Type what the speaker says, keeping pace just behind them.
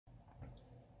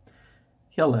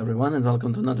Hello everyone and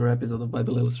welcome to another episode of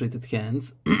Bible Illustrated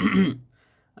Hands. I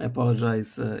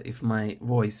apologize if my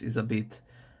voice is a bit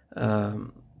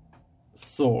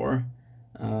sore.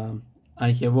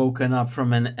 I have woken up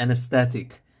from an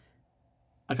anesthetic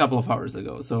a couple of hours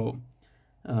ago, so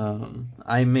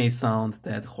I may sound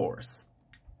that hoarse.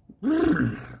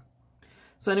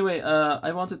 So anyway,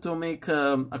 I wanted to make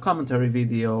a commentary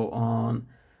video on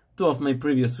two of my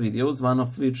previous videos, one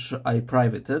of which I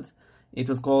privated. It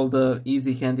was called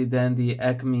Easy Handy Dandy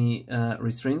Acme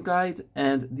Restraint Guide,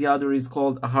 and the other is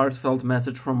called A Heartfelt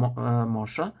Message from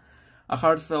Mosha. A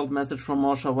Heartfelt Message from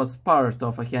Mosha was part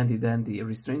of a Handy Dandy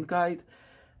Restraint Guide,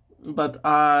 but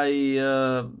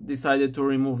I decided to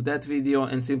remove that video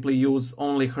and simply use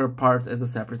only her part as a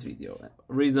separate video,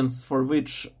 reasons for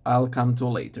which I'll come to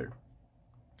later.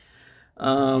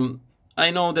 I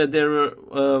know that there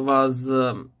was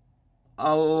a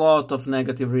lot of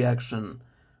negative reaction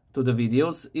to the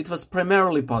videos. It was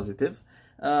primarily positive,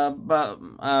 but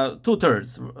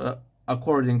 2/3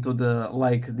 according to the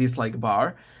like-dislike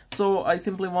bar. So I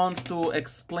simply want to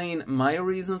explain my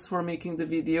reasons for making the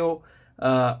video,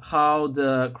 how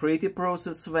the creative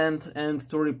process went, and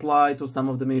to reply to some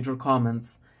of the major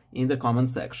comments in the comment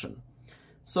section.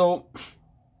 So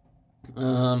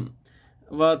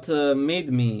what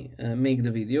made me make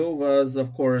the video was,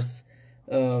 of course,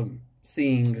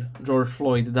 seeing George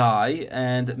Floyd die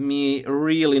and me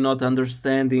really not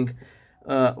understanding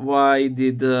why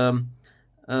did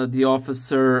the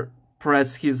officer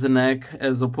press his neck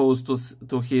as opposed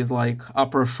to his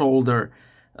upper shoulder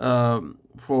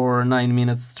for 9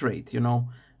 minutes straight,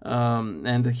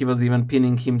 and he was even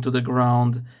pinning him to the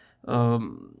ground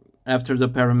after the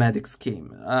paramedics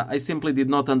came. I simply did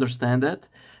not understand that,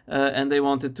 and they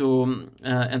wanted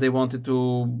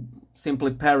to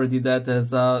simply parody that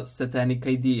as a satanic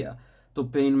idea, to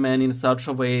paint man in such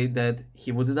a way that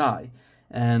he would die.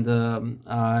 And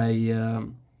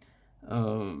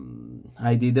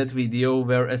I did that video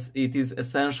where it is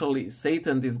essentially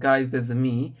Satan disguised as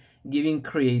me, giving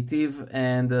creative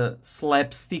and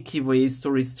slapsticky ways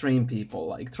to restrain people,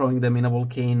 like throwing them in a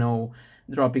volcano,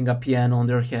 dropping a piano on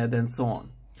their head, and so on.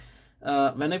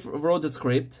 When I wrote the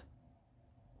script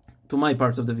to my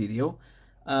part of the video,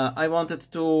 I wanted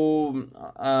to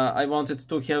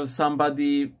have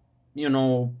somebody,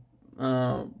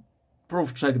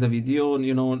 proof check the video,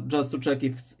 just to check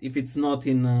if it's not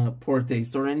in poor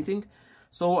taste or anything.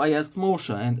 So I asked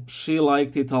Mosha, and she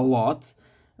liked it a lot.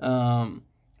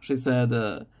 She said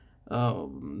that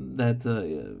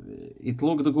it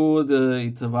looked good,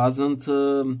 it wasn't,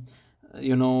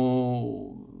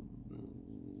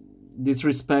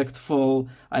 disrespectful,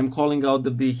 I'm calling out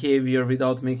the behavior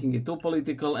without making it too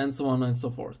political, and so on and so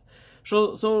forth.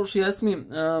 So she asked me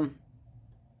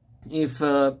if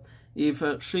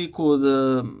she could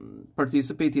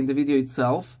participate in the video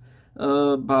itself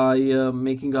by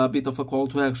making a bit of a call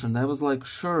to action. I was like,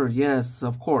 sure, yes,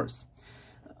 of course.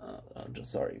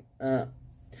 Just sorry.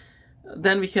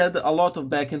 Then we had a lot of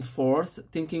back and forth,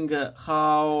 thinking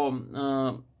how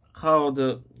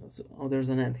there's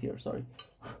an ant here, sorry.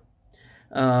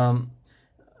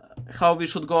 How we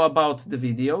should go about the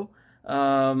video.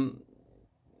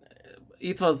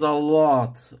 It was a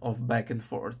lot of back and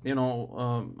forth,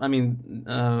 I mean,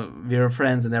 we're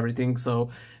friends and everything, so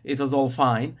it was all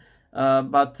fine,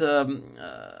 but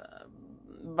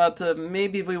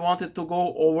maybe we wanted to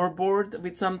go overboard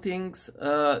with some things.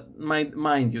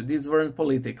 Mind you, these weren't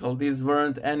political, these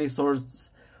weren't any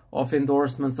sorts of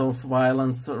endorsements of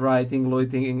violence, rioting,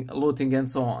 looting, and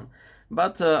so on.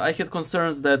 But I had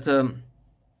concerns that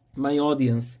my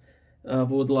audience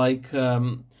would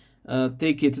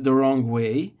take it the wrong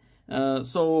way.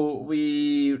 So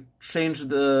we changed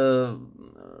the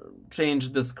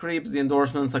scripts, the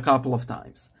endorsements a couple of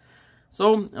times.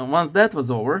 So once that was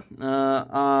over,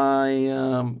 I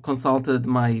consulted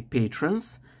my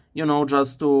patrons,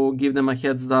 just to give them a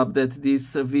heads up that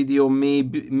this video may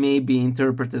be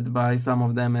interpreted by some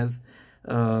of them as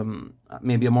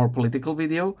maybe a more political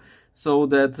video. So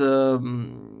that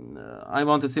I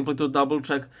wanted simply to double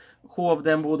check who of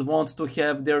them would want to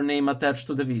have their name attached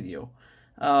to the video.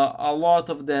 A lot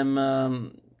of them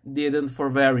didn't, for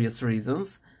various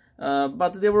reasons,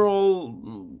 but they were all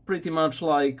pretty much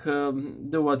like,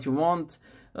 do what you want.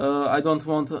 I don't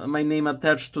want my name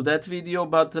attached to that video,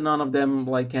 but none of them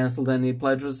canceled any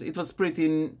pledges. It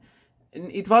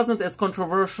wasn't as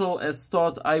controversial as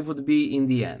thought I would be in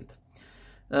the end.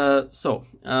 So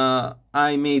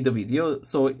I made the video.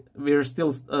 So we're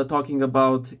still talking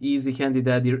about Easy Handy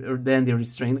Dandy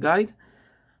Restraint Guide.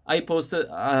 I posted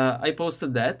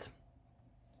that,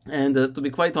 and to be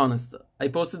quite honest, I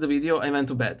posted the video, I went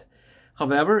to bed.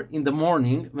 However, in the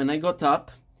morning, when I got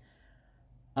up,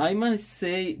 I must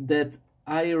say that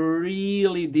I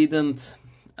really didn't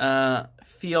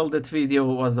feel that video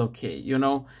was okay, you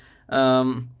know.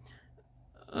 A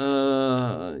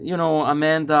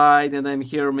man died and I'm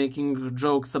here making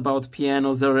jokes about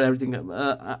pianos or everything.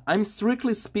 I'm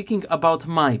strictly speaking about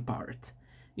my part,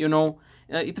 you know.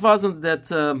 It wasn't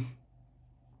that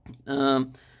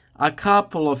a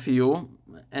couple of you,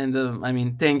 and I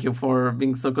mean, thank you for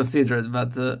being so considerate,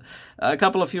 but a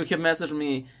couple of you have messaged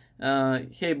me,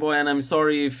 hey boy, and I'm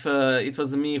sorry if it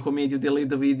was me who made you delete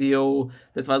the video,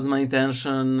 that was my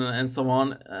intention, and so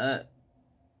on.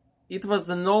 It was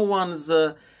no one's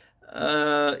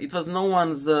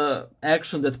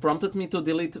action that prompted me to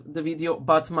delete the video,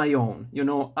 but my own. You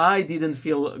know, I didn't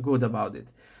feel good about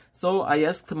it. So I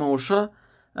asked Mosha,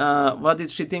 what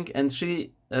did she think, and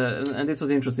she, and this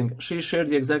was interesting, she shared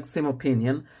the exact same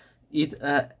opinion. It,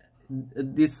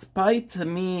 despite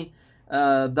me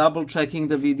double-checking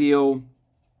the video,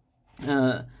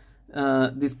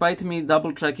 despite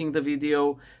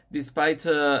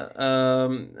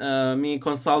me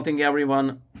consulting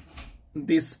everyone,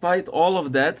 despite all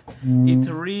of that, it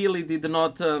really did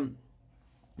not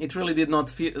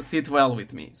sit well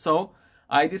with me. So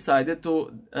I decided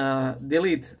to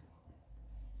delete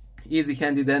Easy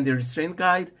Handy Dandy Restraint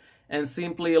Guide and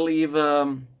simply leave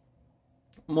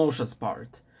Mosha's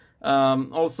part.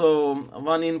 Also,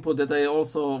 one input that I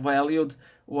also valued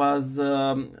was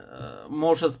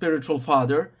Mosha's spiritual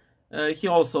father. He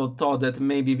also thought that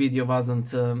maybe video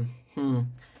wasn't that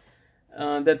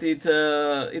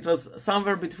it was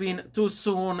somewhere between too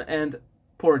soon and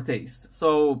poor taste.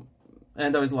 So,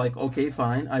 and I was like, okay,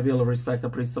 fine, I will respect a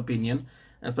priest's opinion,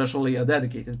 especially a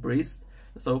dedicated priest.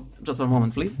 So, just one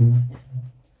moment, please.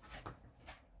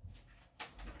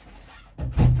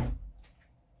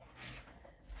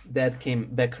 That came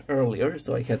back earlier,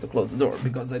 so I had to close the door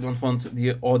because I don't want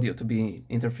the audio to be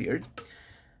interfered.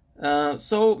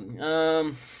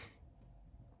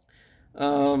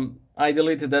 I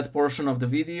deleted that portion of the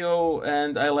video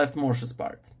and I left Mosha's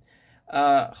part.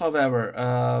 However,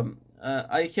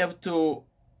 I have to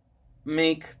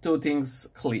make two things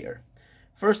clear.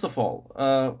 First of all,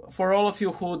 for all of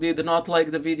you who did not like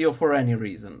the video for any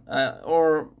reason,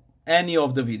 or any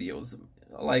of the videos,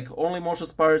 like only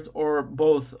Mosha's part or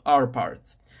both our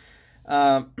parts,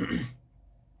 I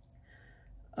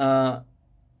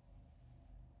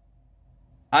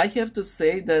have to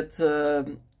say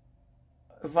that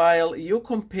while you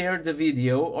compare the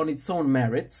video on its own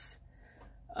merits,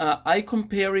 I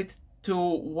compare it to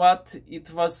what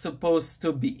it was supposed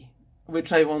to be,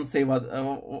 which I won't say what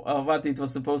it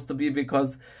was supposed to be,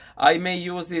 because I may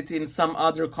use it in some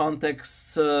other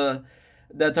contexts that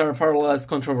are far less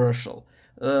controversial.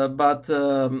 But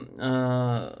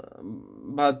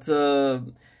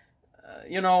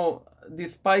you know,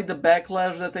 despite the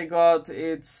backlash that I got,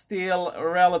 it's still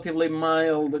relatively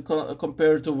mild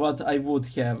compared to what I would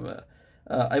have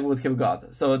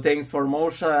got. So thanks for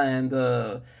Mosha and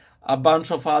a bunch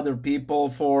of other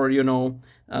people for, you know,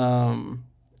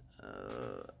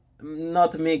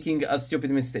 not making a stupid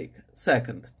mistake.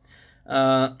 Second,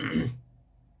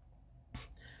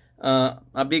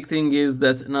 a big thing is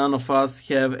that none of us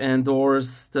have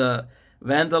endorsed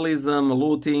vandalism,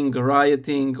 looting,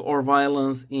 rioting, or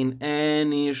violence in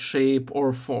any shape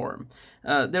or form.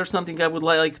 There's something I would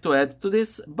like to add to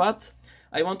this, but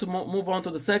I want to move on to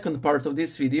the second part of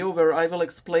this video, where I will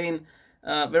explain,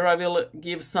 where I will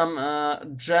give some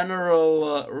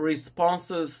general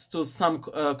responses to some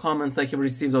comments I have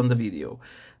received on the video.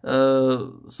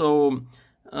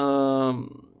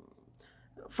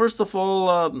 First of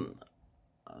all,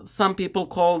 some people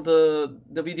call the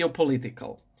video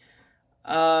political.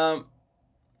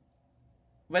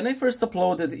 When I first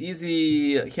uploaded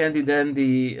Easy Handy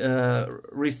Dandy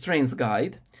Restraints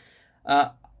Guide,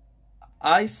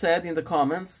 I said in the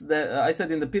comments that I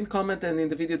said in the pinned comment and in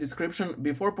the video description,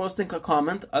 before posting a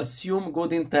comment, assume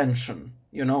good intention.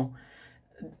 You know,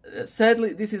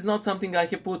 sadly, this is not something I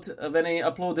have put when I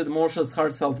uploaded Mosha's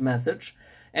heartfelt message,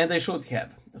 and I should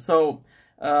have. So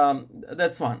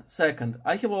that's one. Second,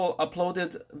 I have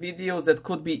uploaded videos that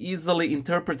could be easily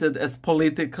interpreted as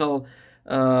political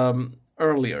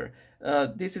earlier.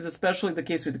 This is especially the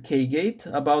case with K-Gate,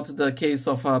 about the case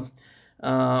of a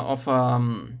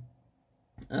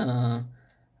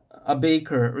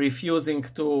baker refusing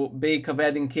to bake a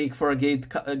wedding cake for a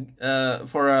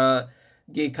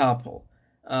gay couple.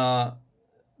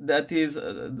 That is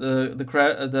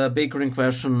the baker in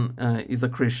question is a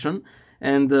Christian,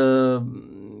 and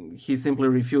he simply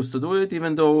refused to do it,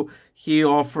 even though he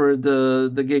offered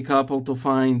the gay couple to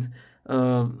find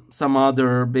some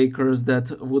other bakers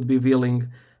that would be willing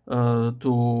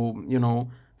to, you know,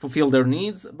 fulfill their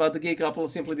needs, but the gay couple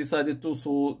simply decided to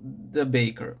sue the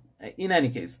baker. In any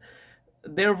case,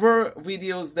 there were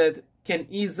videos that can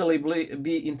easily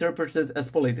be interpreted as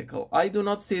political. I do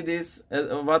not see this,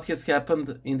 what has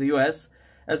happened in the US,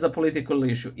 as a political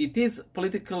issue. It is a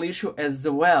political issue as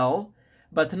well,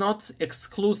 but not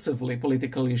exclusively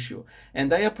political issue.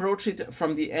 And I approach it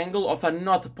from the angle of a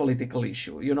not political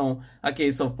issue. You know, a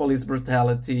case of police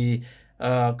brutality,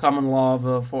 common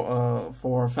love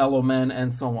for fellow men,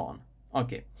 and so on.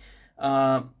 Okay.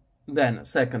 Then,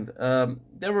 second,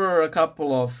 there were a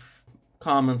couple of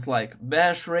comments like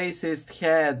bash racist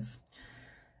heads,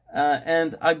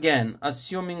 and again,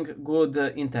 assuming good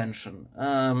intention.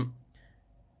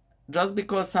 Just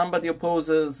because somebody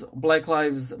opposes Black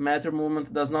Lives Matter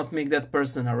movement does not make that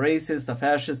person a racist, a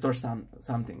fascist, or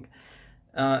something.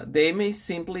 They may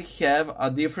simply have a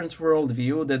different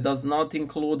worldview that does not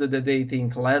include that they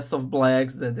think less of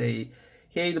blacks, that they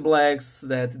hate blacks,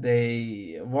 that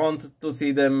they want to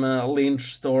see them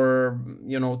lynched or,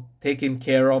 you know, taken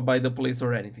care of by the police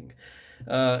or anything.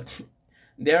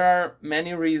 There are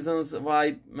many reasons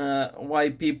why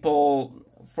people,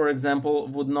 for example,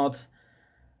 would not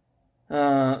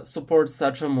support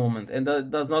such a movement, and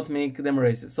that does not make them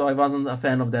racist. So I wasn't a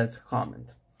fan of that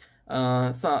comment.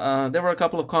 There were a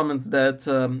couple of comments that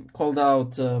called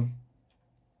out, well,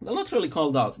 not really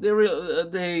called out,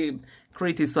 they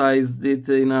criticized it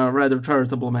in a rather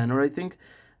charitable manner, I think,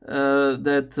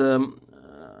 that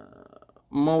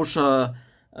Mosha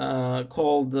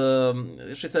called,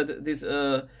 she said this,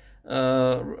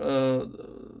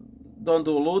 don't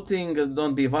do looting,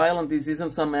 don't be violent, this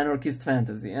isn't some anarchist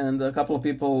fantasy. And a couple of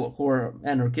people who are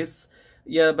anarchists,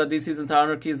 yeah, but this isn't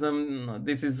anarchism,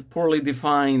 this is poorly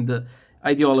defined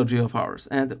ideology of ours.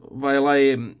 And while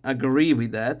I agree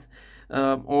with that,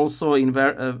 also in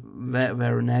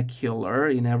vernacular,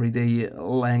 in everyday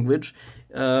language,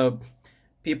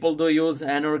 people do use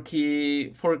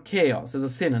anarchy for chaos as a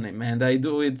synonym, and I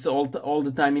do it all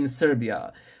the time in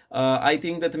Serbia. I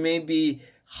think that maybe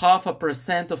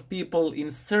 0.5% of people in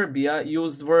Serbia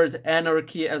used the word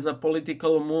anarchy as a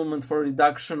political movement for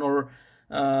reduction or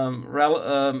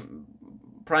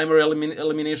primary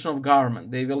elimination of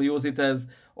government. They will use it as,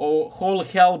 oh, whole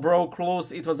hell broke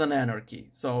loose, it was an anarchy.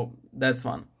 So that's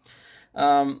one.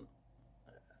 I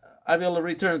will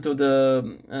return to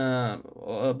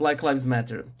the Black Lives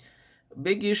Matter.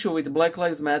 Big issue with Black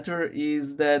Lives Matter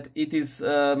is that it is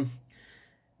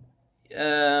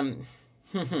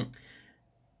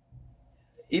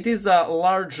it is a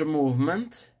large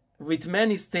movement with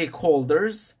many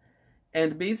stakeholders,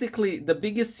 and basically the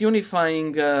biggest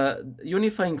unifying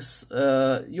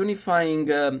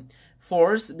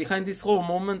force behind this whole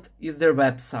movement is their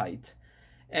website.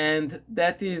 And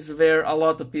that is where a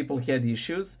lot of people had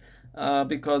issues,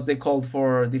 because they called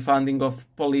for defunding of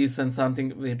police and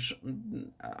something which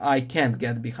I can't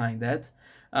get behind that.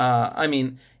 I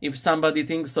mean, if somebody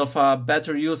thinks of a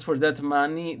better use for that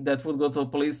money that would go to the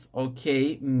police,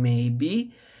 okay,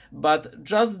 maybe. But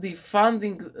just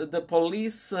defunding the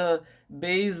police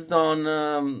based on,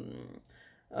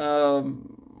 I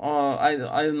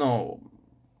don't know,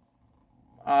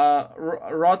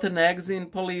 rotten eggs in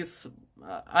police,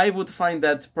 I would find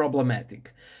that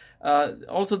problematic.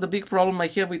 Also, the big problem I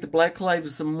have with the Black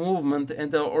Lives Movement and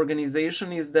the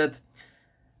organization is that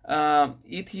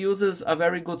it uses a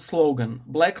very good slogan.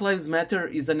 Black Lives Matter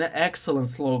is an excellent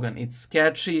slogan. It's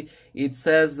catchy. It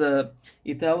says,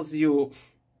 it tells you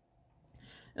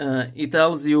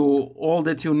all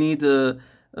that you need to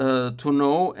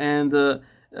know, and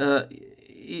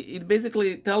it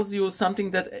basically tells you something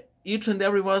that each and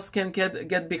every one can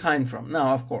get behind from.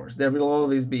 Now, of course, there will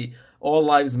always be all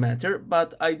lives matter,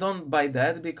 but I don't buy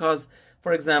that because,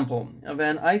 for example,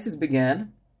 when ISIS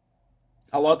began,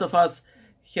 a lot of us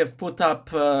have put up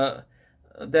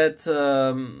that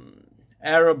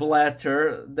Arab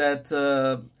letter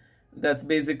that's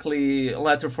basically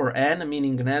letter for N,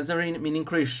 meaning Nazarene, meaning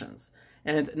Christians.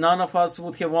 And none of us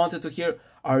would have wanted to hear,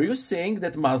 are you saying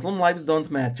that Muslim lives don't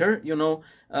matter? You know,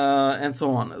 and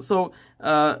so on. So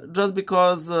just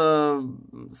because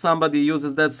somebody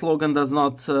uses that slogan does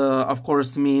not, of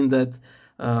course, mean that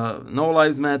no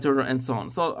lives matter and so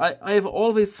on. So I've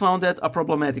always found that a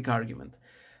problematic argument.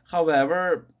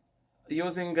 However,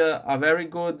 using a very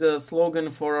good slogan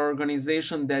for an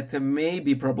organization that may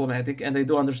be problematic, and I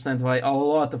do understand why a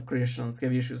lot of Christians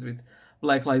have issues with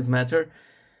Black Lives Matter,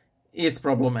 is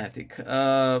problematic.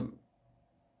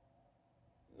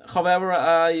 However,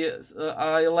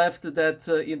 I left that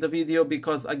in the video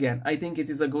because, again, I think it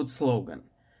is a good slogan.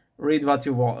 read what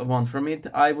you want from it.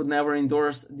 I would never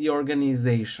endorse the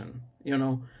organization, you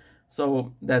know.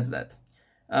 So that's that.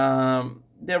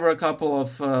 There were a couple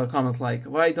of comments like,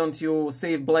 why don't you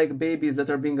save black babies that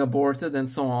are being aborted, and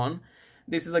so on.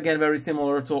 This is again very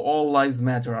similar to all lives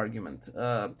matter argument.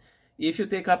 If you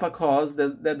take up a cause,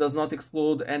 that does not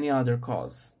exclude any other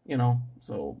cause, you know.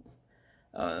 So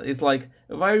it's like,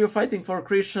 why are you fighting for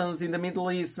Christians in the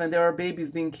Middle East when there are babies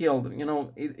being killed? You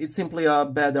know, it's simply a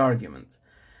bad argument.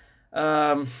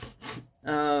 As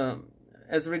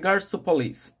regards to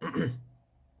police,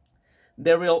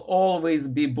 there will always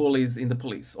be bullies in the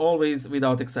police, always,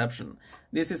 without exception.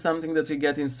 This is something that we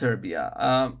get in Serbia.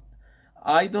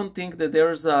 I don't think that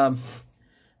there's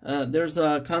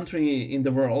a country in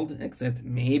the world, except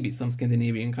maybe some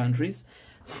Scandinavian countries,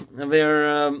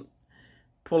 where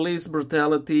police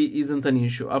brutality isn't an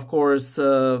issue. Of course,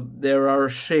 there are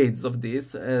shades of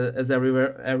this, as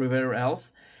everywhere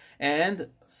else, and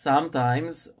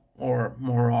sometimes, or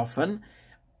more often,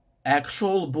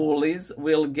 actual bullies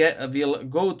will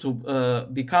go to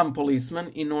become policemen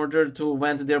in order to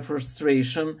vent their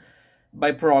frustration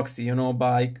by proxy, you know,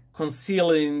 by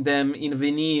concealing them in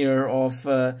veneer of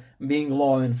being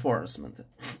law enforcement.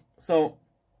 So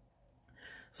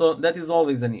that is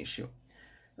always an issue.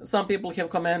 Some people have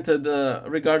commented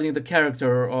regarding the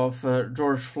character of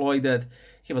George Floyd that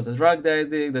he was a drug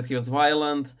addict, that he was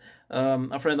violent.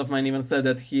 A friend of mine even said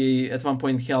that he at one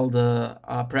point held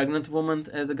a pregnant woman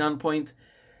at the gunpoint.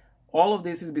 All of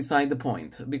this is beside the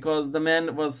point, because the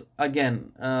man was,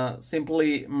 again,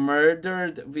 simply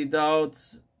murdered without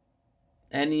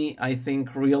any, I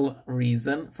think, real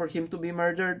reason for him to be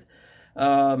murdered.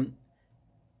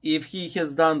 If he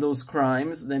has done those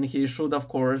crimes, then he should, of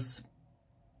course,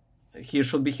 he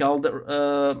should be held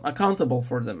accountable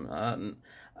for them.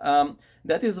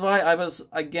 That is why I was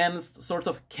against sort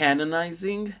of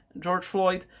canonizing George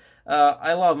Floyd.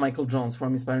 I love Michael Jones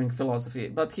from Inspiring Philosophy,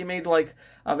 but he made like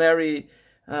a very...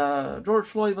 George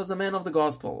Floyd was a man of the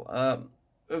gospel.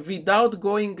 Without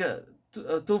going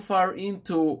too far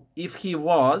into if he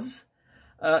was,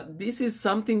 this is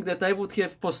something that I would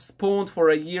have postponed for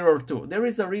a year or two. There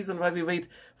is a reason why we wait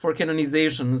for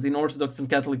canonizations in Orthodox and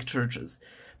Catholic churches.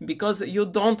 Because you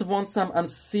don't want some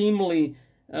unseemly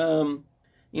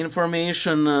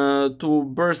information to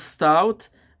burst out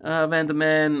when the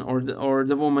man or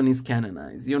the woman is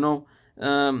canonized, you know.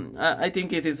 I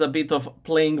think it is a bit of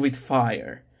playing with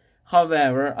fire.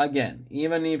 However, again,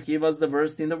 even if he was the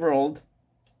worst in the world,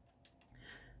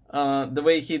 the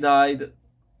way he died,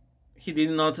 he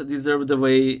did not deserve the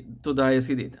way to die as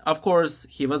he did. Of course,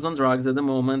 he was on drugs at the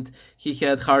moment. He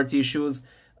had heart issues.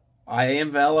 I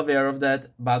am well aware of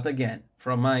that. But again,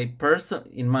 in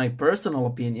my personal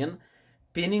opinion,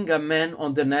 pinning a man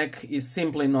on the neck is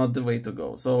simply not the way to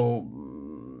go. So,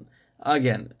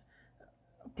 again,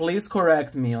 please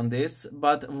correct me on this,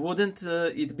 but wouldn't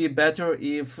it be better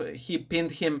if he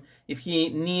pinned him, if he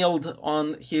kneeled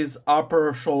on his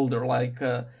upper shoulder, like,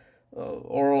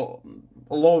 or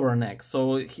lower neck,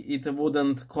 so it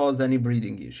wouldn't cause any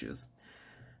breathing issues?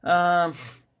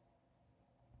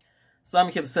 Some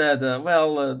have said,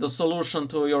 well, the solution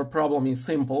to your problem is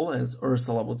simple, as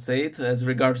Ursula would say it, as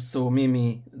regards to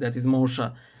Mimi, that is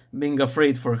Mosha, being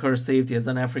afraid for her safety as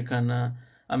an African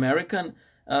American.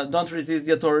 Don't resist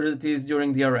the authorities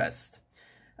during the arrest.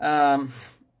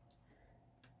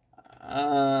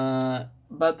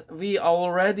 But we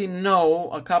already know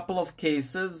a couple of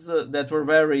cases that were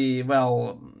very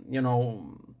well, you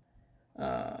know,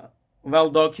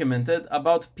 well documented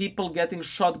about people getting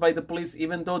shot by the police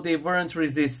even though they weren't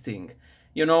resisting.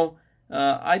 You know,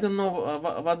 I don't know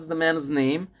what's the man's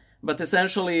name, but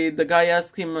essentially the guy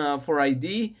asked him for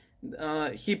ID.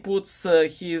 He puts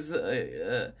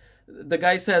the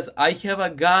guy says, I have a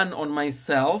gun on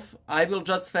myself, I will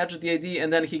just fetch the ID,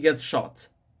 and then he gets shot,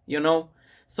 you know?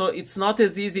 So it's not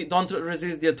as easy, don't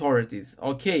resist the authorities.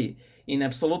 Okay, in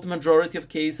absolute majority of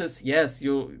cases, yes,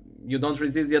 you don't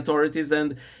resist the authorities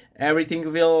and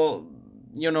everything will,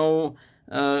 you know,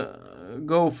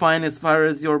 go fine as far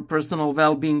as your personal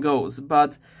well-being goes.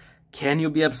 But can you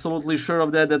be absolutely sure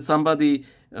of that somebody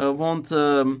won't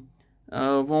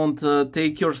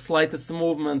take your slightest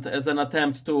movement as an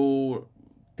attempt to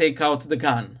take out the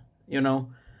gun, you know?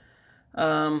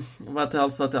 What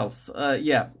else?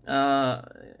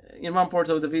 In one part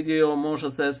of the video,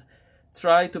 Mosha says,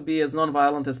 try to be as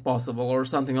non-violent as possible, or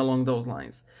something along those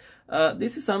lines.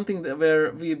 This is something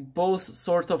where we both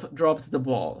sort of dropped the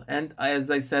ball, and as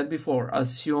I said before,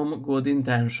 assume good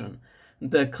intention.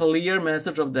 The clear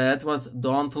message of that was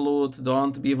don't loot,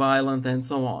 don't be violent, and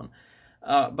so on.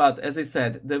 But as I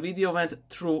said, the video went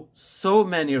through so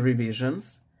many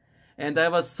revisions, And I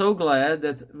was so glad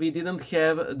that we didn't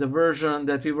have the version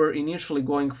that we were initially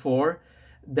going for,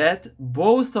 that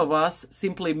both of us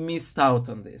simply missed out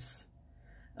on this.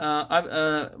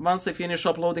 Once I finish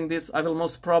uploading this, I will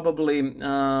most probably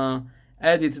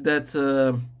edit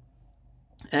that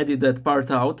part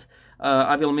out.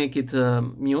 I will make it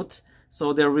mute,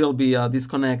 so there will be a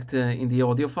disconnect in the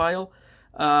audio file.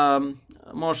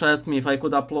 Mosha asked me if I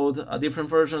could upload a different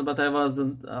version, but I was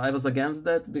against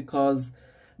that, because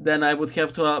then I would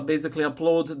have to basically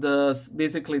upload the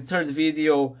third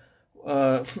video,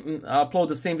 upload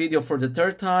the same video for the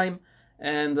third time,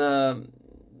 and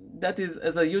that is,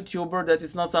 as a YouTuber, that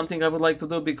is not something I would like to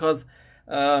do, because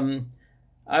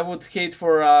I would hate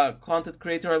for a content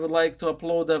creator. I would like to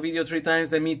upload a video 3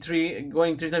 times and me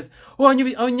going 3 times. Oh,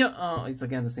 it's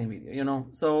again the same video, you know.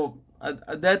 So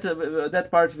that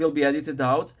part will be edited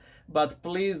out. But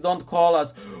please don't call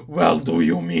us, well, do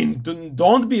you mean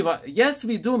don't be violent? Yes,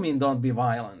 we do mean don't be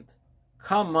violent.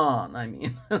 Come on, I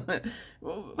mean,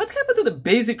 what happened to the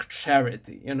basic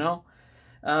charity, you know?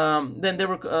 Then there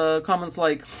were comments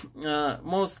like,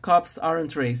 most cops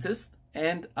aren't racist,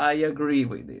 and I agree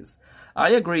with this. I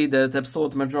agree that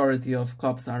absolute majority of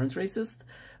cops aren't racist.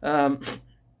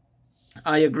 I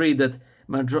agree that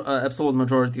absolute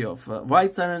majority of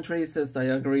whites aren't racist. I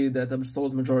agree that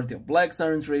absolute majority of blacks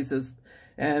aren't racist.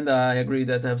 And I agree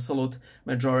that absolute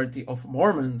majority of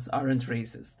Mormons aren't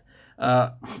racist.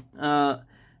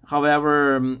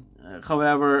 However,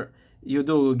 you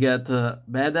do get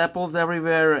bad apples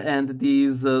everywhere, and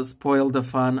these spoil the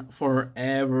fun for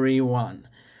everyone.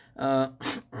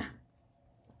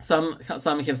 Some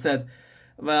have said,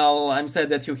 well, I'm sad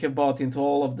that you have bought into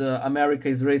all of the America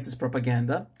is racist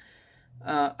propaganda.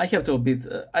 I have to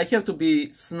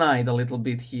be snide a little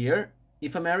bit here.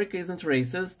 If America isn't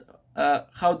racist,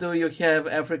 how do you have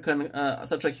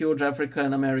such a huge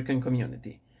African American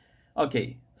community?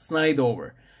 Okay, snide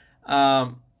over.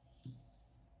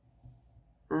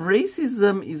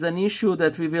 Racism is an issue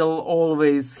that we will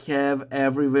always have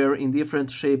everywhere in different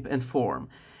shape and form.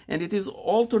 And it is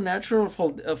all too natural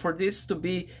for this to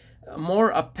be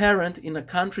more apparent in a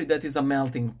country that is a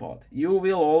melting pot. You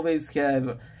will always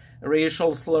have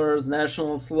racial slurs,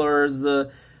 national slurs,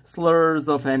 slurs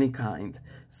of any kind.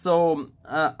 So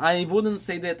I wouldn't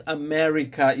say that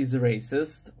America is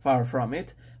racist, far from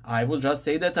it. I would just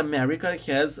say that America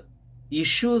has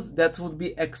issues that would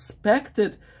be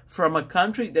expected from a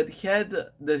country that had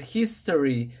the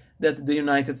history that the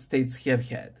United States have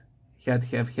had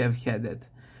it.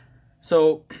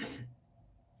 So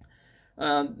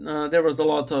there was a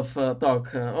lot of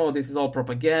talk, oh, this is all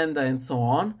propaganda and so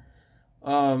on.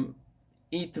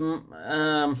 It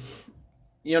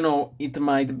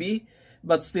might be,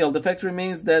 but still, the fact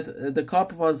remains that the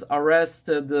cop was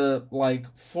arrested like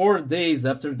 4 days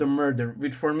after the murder,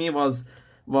 which for me was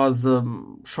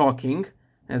shocking,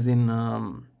 as in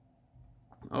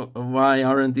why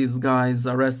aren't these guys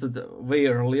arrested way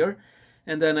earlier?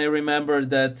 And then I remember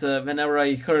that whenever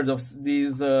I heard of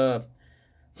these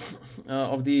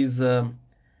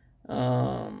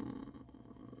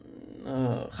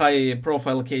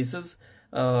high-profile cases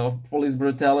of police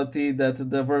brutality, that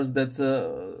the worst that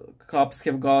cops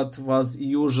have got was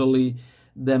usually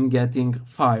them getting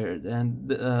fired.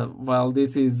 And while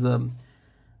this is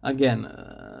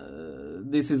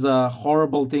this is a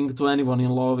horrible thing to anyone in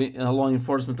law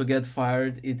enforcement to get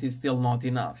fired, it is still not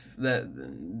enough.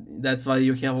 That's why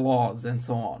you have laws and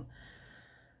so on.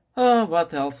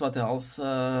 What else?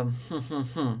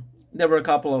 There were a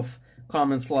couple of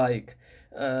comments like,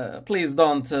 please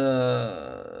don't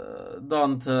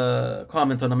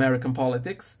comment on American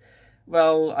politics.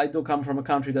 Well, I do come from a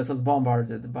country that was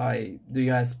bombarded by the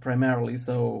US primarily,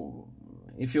 so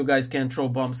if you guys can throw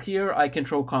bombs here, I can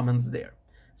throw comments there.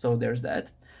 So there's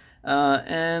that.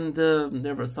 And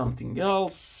there was something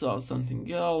else. There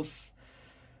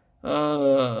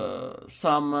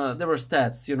were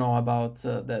stats, you know, about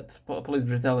that police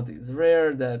brutality is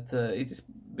rare, that it is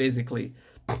basically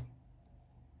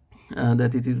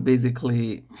that it was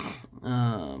basically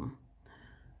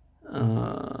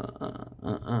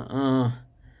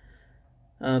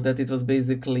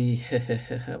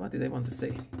what did I want to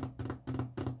say?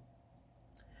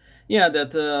 Yeah,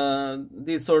 that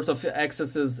these sort of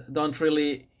excesses don't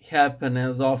really happen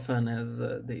as often as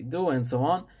they do, and so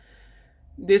on.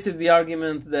 This is the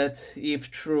argument that,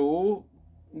 if true,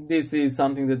 this is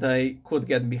something that I could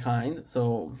get behind.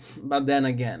 So, but then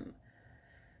again,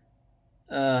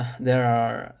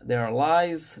 there are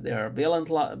lies, there are blatant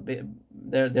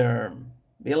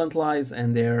lies,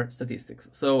 and there are statistics.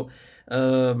 So,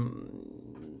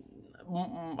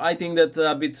 I think that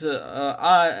a bit,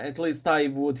 at least I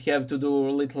would have to do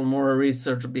a little more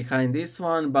research behind this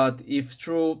one, but if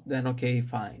true, then okay,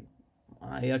 fine.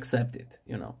 I accept it,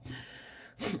 you know.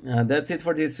 That's it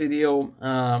for this video.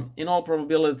 In all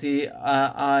probability,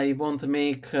 I won't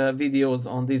make videos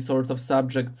on these sort of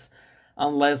subjects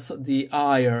unless the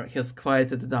ire has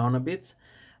quieted down a bit.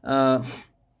 I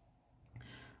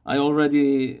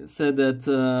already said that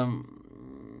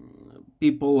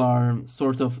people are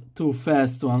sort of too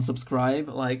fast to unsubscribe.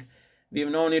 Like, we've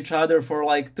known each other for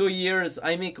like 2 years.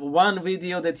 I make one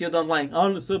video that you don't like,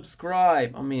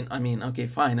 unsubscribe. I mean, okay,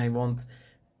 fine, I won't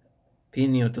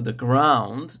pin you to the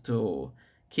ground to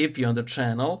keep you on the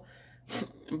channel,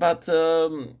 but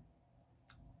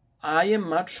I am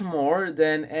much more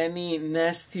than any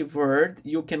nasty word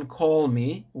you can call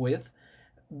me with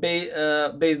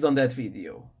based on that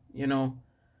video, you know.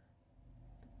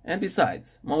 And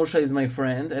besides, Mosha is my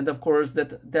friend, and of course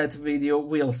that video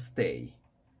will stay.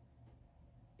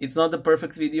 It's not the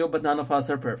perfect video, but none of us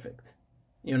are perfect,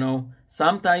 you know.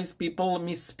 Sometimes people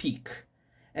misspeak,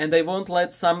 and I won't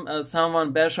let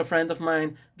someone bash a friend of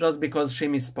mine just because she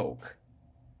misspoke.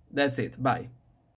 That's it. Bye.